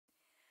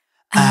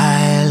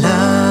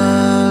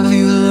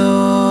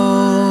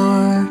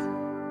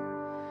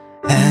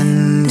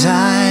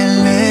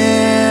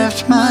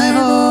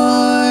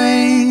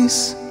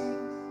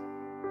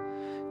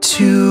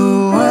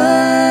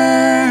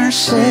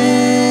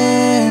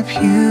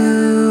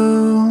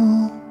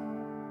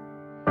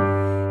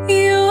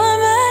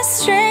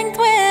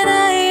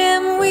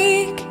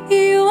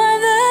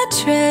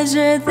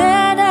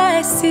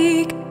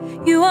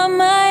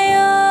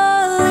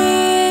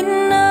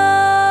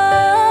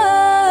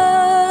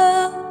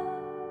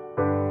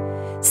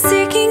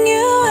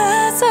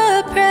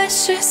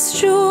it's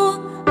true.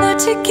 Not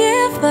to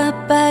give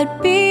up,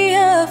 I'd be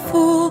a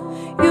fool.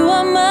 You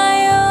are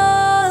my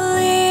all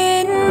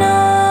in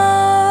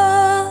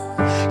all.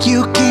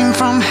 You came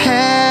from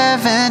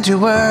heaven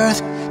to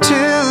earth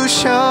to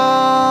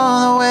show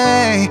the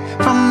way,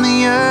 from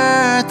the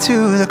earth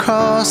to the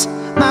cross,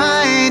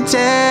 my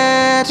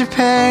debt to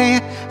pay.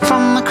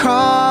 From the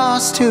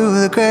cross to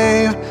the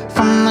grave,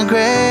 from the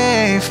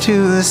grave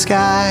to the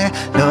sky,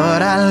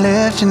 Lord, I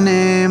lift your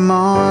name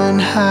on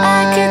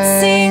high. I could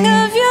sing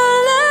of your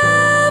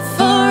love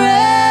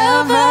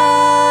forever.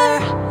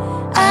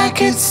 I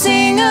could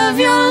sing of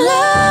your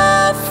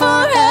love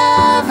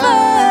forever.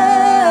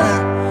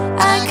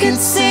 I could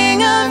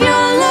sing of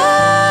your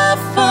love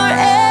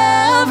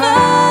forever.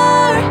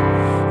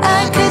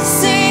 I could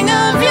sing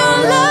of your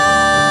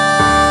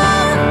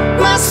love.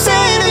 My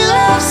Savior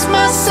loves,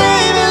 my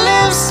Savior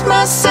lives,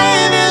 my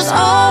Savior's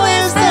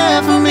always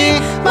there for me.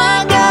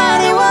 My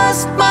God, He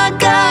was, my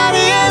God,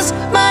 He is,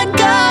 my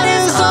God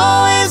is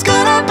always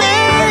gonna be.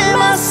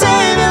 My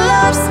Savior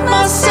loves,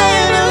 my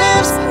Savior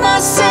lives, my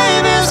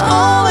Savior's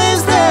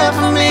always there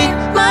for me.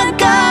 My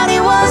God, He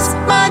was,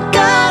 my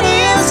God, He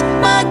is,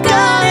 my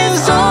God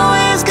is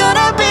always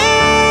gonna be.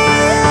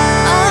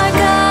 Our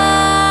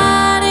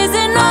God is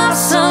an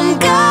awesome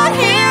God.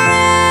 He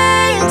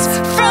reigns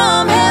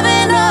from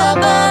heaven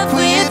above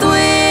with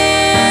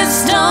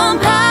wisdom,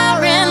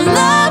 power, and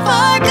love.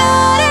 Our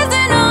God is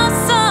an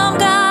awesome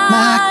God.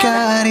 My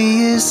God, He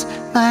is,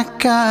 my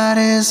God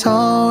is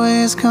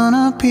always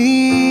gonna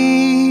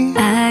be.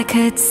 I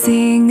could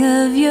sing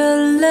of your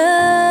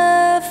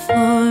love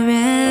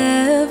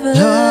forever.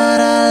 Lord,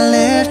 I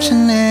lift your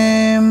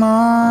name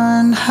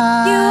on You are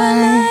high.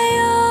 my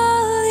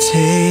all in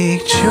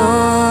Take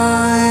joy